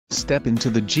step into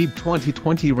the Jeep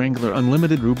 2020 Wrangler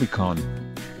Unlimited Rubicon.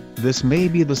 This may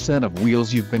be the set of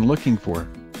wheels you've been looking for.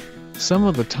 Some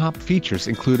of the top features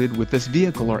included with this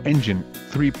vehicle are engine,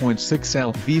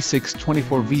 3.6L V6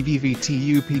 24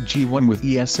 VVVT-UPG1 with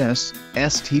ESS,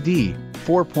 STD,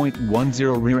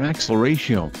 4.10 rear axle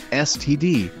ratio,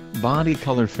 STD, body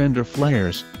color fender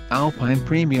flares, Alpine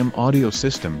premium audio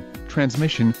system,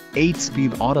 transmission,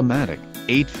 8-speed automatic,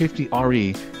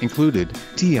 850RE, included,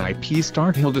 TIP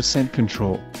start hill descent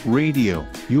control, radio,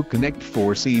 Uconnect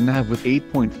 4C nav with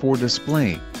 8.4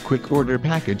 display, quick order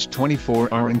package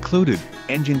 24R included,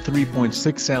 engine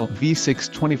 3.6L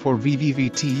V6 24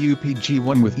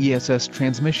 VVVT-UPG1 with ESS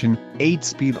transmission,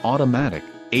 8-speed automatic,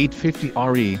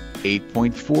 850RE,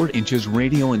 8.4 inches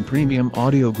radio and premium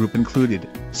audio group included,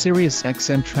 Sirius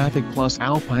XM Traffic Plus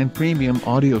Alpine Premium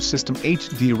Audio System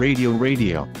HD Radio,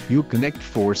 Uconnect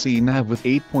 4C nav with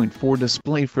 8.4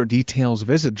 display. For details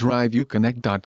visit driveuconnect.com.